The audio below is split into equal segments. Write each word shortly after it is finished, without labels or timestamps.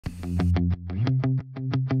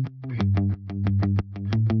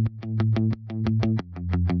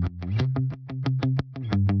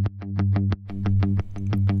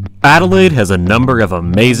Adelaide has a number of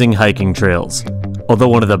amazing hiking trails. Although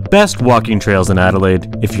one of the best walking trails in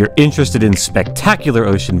Adelaide, if you're interested in spectacular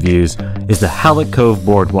ocean views, is the Hallett Cove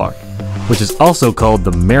Boardwalk, which is also called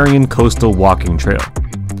the Marion Coastal Walking Trail.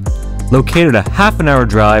 Located a half-an-hour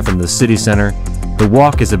drive from the city centre, the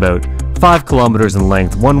walk is about 5 kilometers in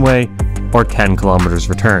length one way or 10 kilometers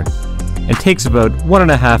return, and takes about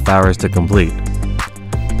 1.5 hours to complete.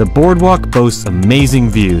 The boardwalk boasts amazing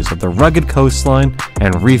views of the rugged coastline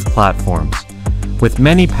and reef platforms, with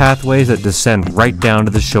many pathways that descend right down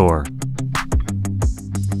to the shore.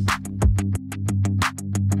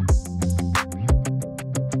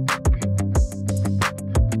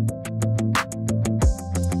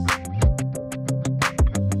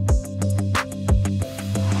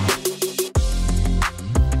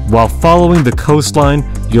 While following the coastline,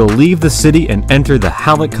 you'll leave the city and enter the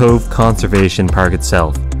Hallett Cove Conservation Park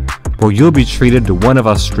itself, where you'll be treated to one of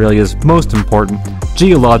Australia's most important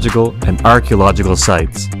geological and archaeological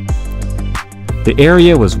sites. The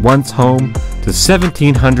area was once home to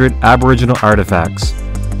 1,700 Aboriginal artefacts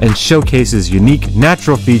and showcases unique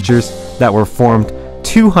natural features that were formed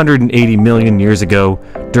 280 million years ago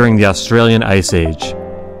during the Australian Ice Age.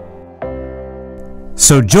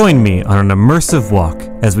 So join me on an immersive walk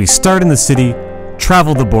as we start in the city,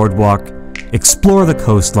 travel the boardwalk, explore the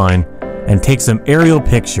coastline, and take some aerial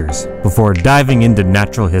pictures before diving into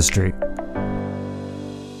natural history.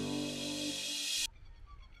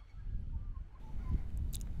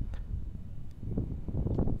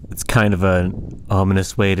 It's kind of an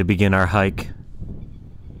ominous way to begin our hike.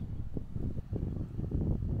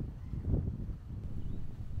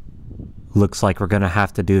 Looks like we're gonna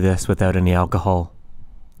have to do this without any alcohol.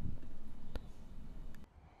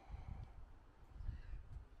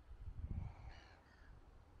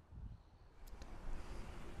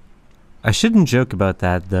 I shouldn't joke about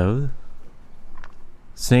that, though.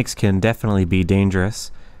 Snakes can definitely be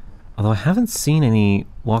dangerous, although I haven't seen any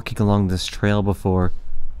walking along this trail before.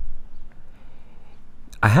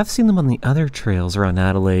 I have seen them on the other trails around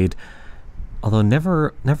Adelaide, although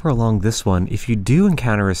never along this one. If you do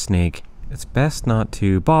encounter a snake, it's best not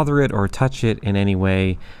to bother it or touch it in any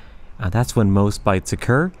way. That's when most bites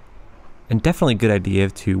occur, and definitely a good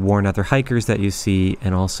idea to warn other hikers that you see,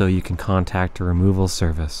 and also you can contact a removal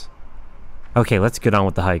service. Okay, let's get on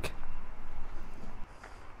with the hike.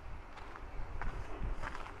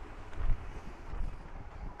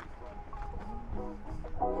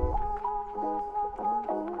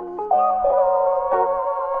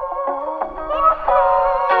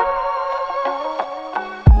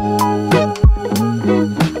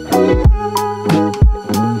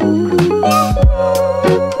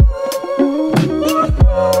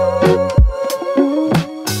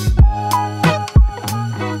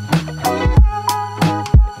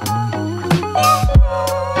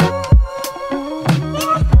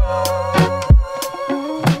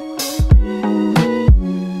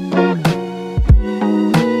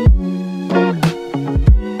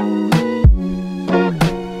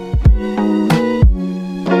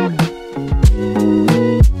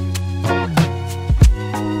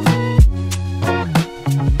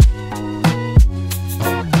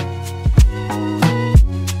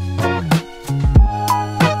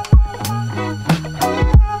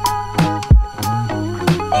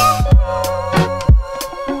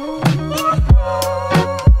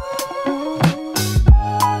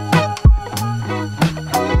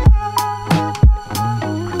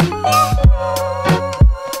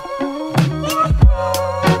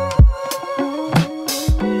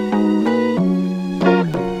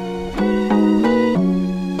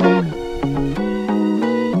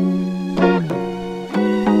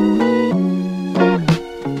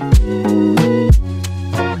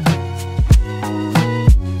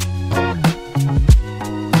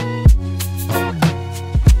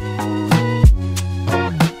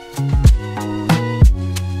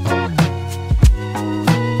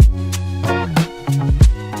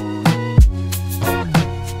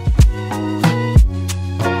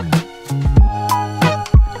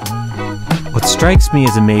 What strikes me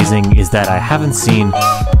as amazing is that I haven't seen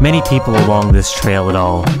many people along this trail at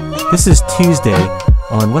all. This is Tuesday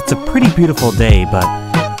on what's a pretty beautiful day, but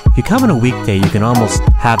if you come on a weekday, you can almost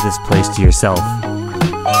have this place to yourself.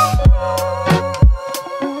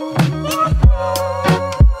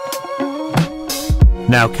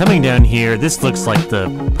 Now coming down here, this looks like the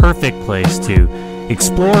perfect place to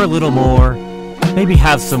explore a little more, maybe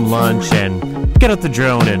have some lunch, and get out the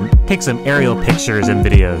drone and take some aerial pictures and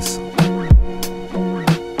videos.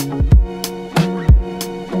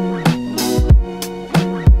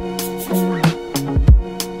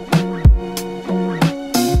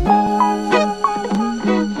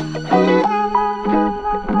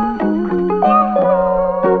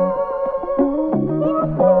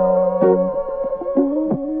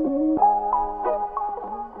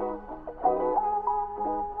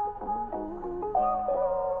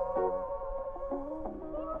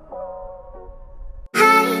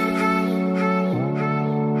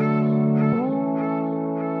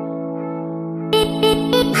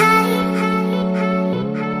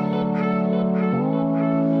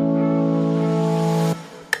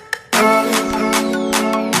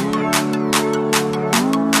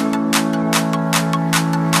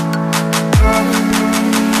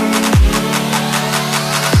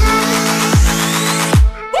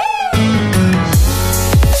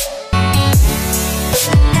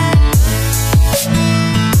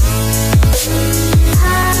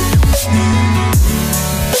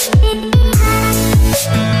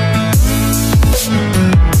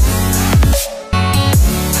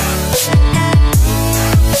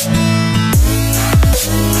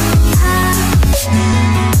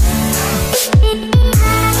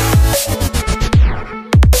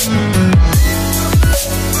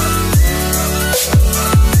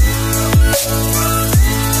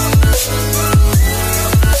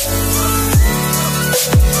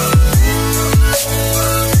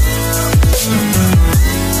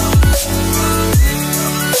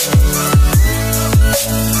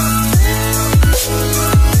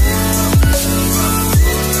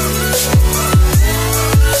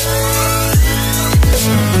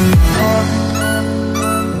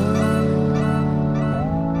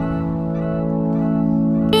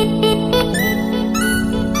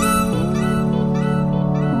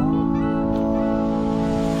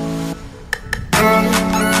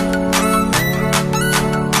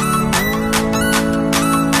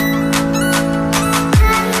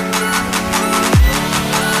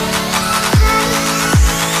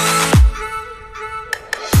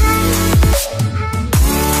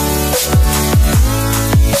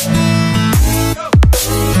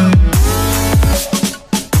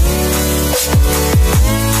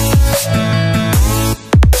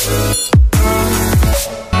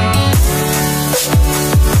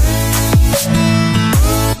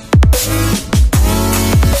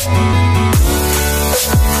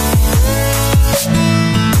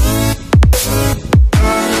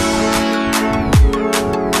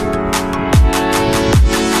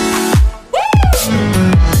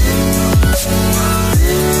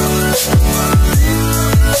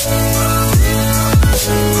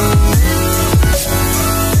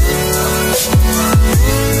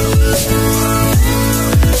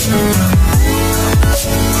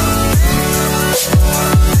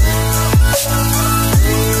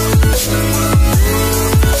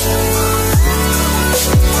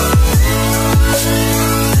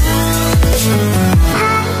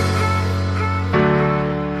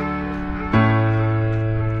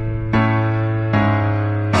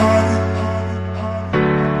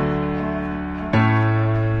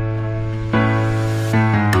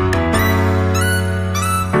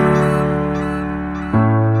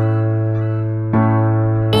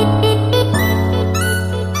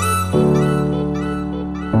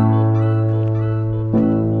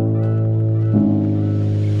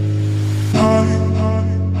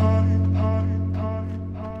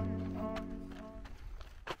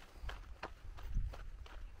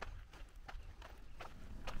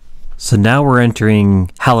 So now we're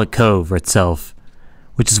entering Hallett Cove itself,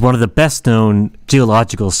 which is one of the best known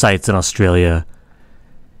geological sites in Australia.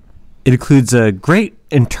 It includes a great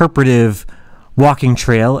interpretive walking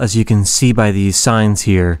trail, as you can see by these signs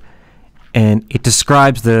here, and it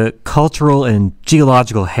describes the cultural and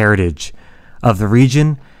geological heritage of the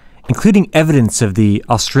region, including evidence of the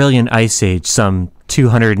Australian Ice Age some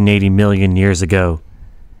 280 million years ago.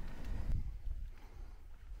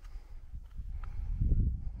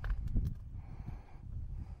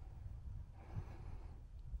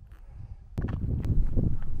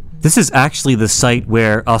 This is actually the site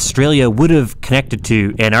where Australia would have connected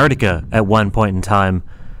to Antarctica at one point in time,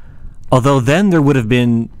 although then there would have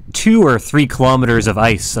been 2 or 3 kilometers of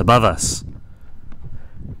ice above us.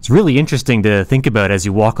 It's really interesting to think about as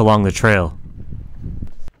you walk along the trail.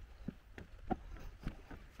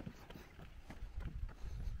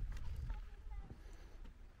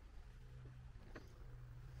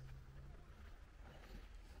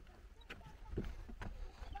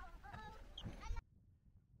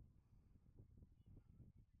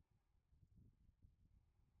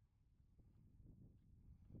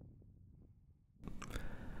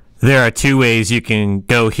 There are 2 ways you can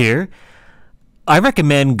go here. I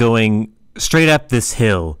recommend going straight up this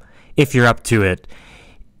hill if you're up to it.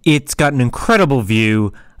 It's got an incredible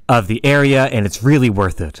view of the area and it's really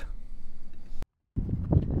worth it.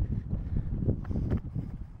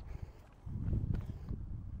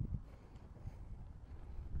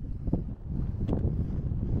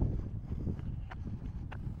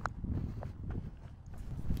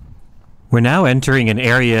 We're now entering an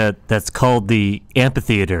area that's called the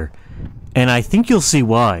amphitheatre, and I think you'll see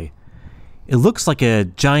why. It looks like a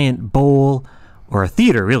giant bowl, or a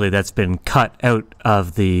theater really, that's been cut out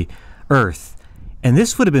of the earth, and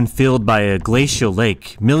this would have been filled by a glacial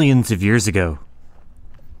lake millions of years ago.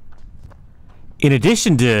 In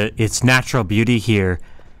addition to its natural beauty here,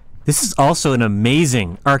 this is also an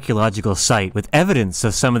amazing archaeological site with evidence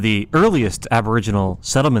of some of the earliest Aboriginal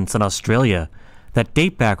settlements in Australia that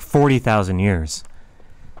date back 40,000 years.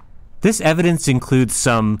 This evidence includes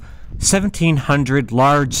some 1,700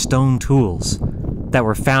 large stone tools that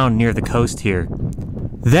were found near the coast here.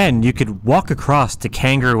 Then you could walk across to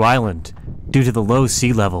Kangaroo Island due to the low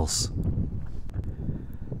sea levels.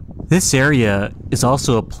 This area is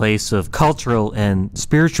also a place of cultural and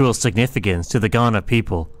spiritual significance to the Kaurna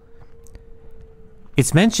people.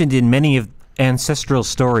 It's mentioned in many of ancestral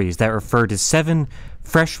stories that refer to 7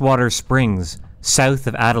 freshwater springs south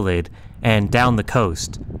of Adelaide and down the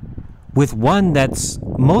coast, with one that's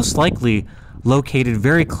most likely located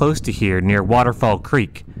very close to here near Waterfall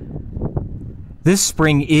Creek. This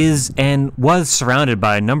spring is and was surrounded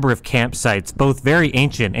by a number of campsites, both very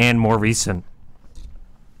ancient and more recent.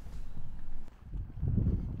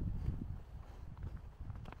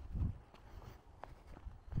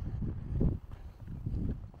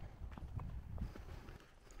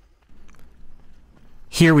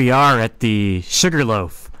 Here we are at the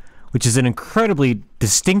Sugarloaf, which is an incredibly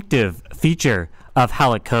distinctive feature of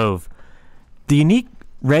Hallett Cove. The unique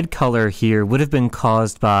red color here would have been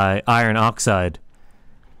caused by iron oxide.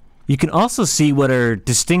 You can also see what are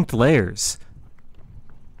distinct layers.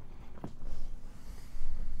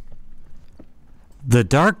 The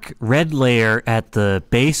dark red layer at the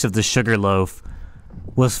base of the Sugarloaf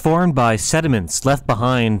was formed by sediments left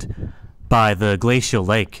behind by the glacial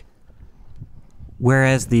lake,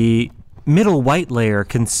 whereas the middle white layer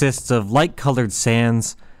consists of light-colored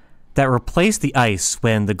sands that replaced the ice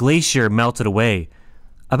when the glacier melted away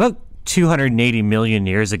about 280 million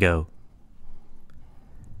years ago.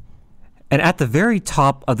 And at the very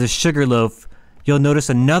top of the Sugarloaf, you'll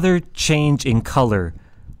notice another change in color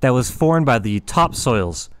that was formed by the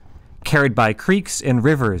topsoils carried by creeks and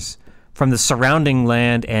rivers from the surrounding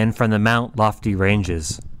land and from the Mount Lofty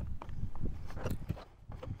ranges.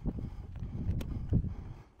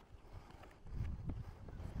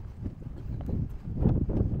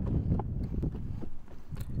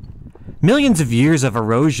 Millions of years of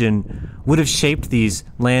erosion would have shaped these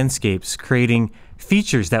landscapes, creating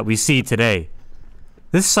features that we see today.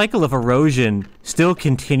 This cycle of erosion still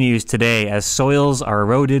continues today as soils are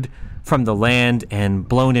eroded from the land and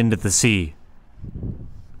blown into the sea.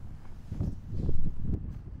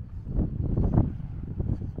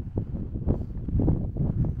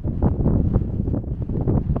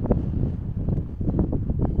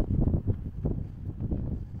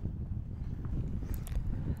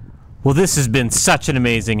 Well, this has been such an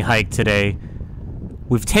amazing hike today.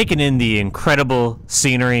 We've taken in the incredible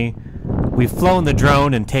scenery, we've flown the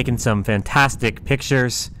drone and taken some fantastic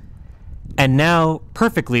pictures, and now,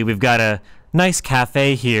 perfectly, we've got a nice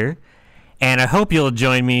cafe here, and I hope you'll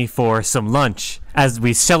join me for some lunch as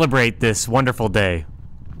we celebrate this wonderful day.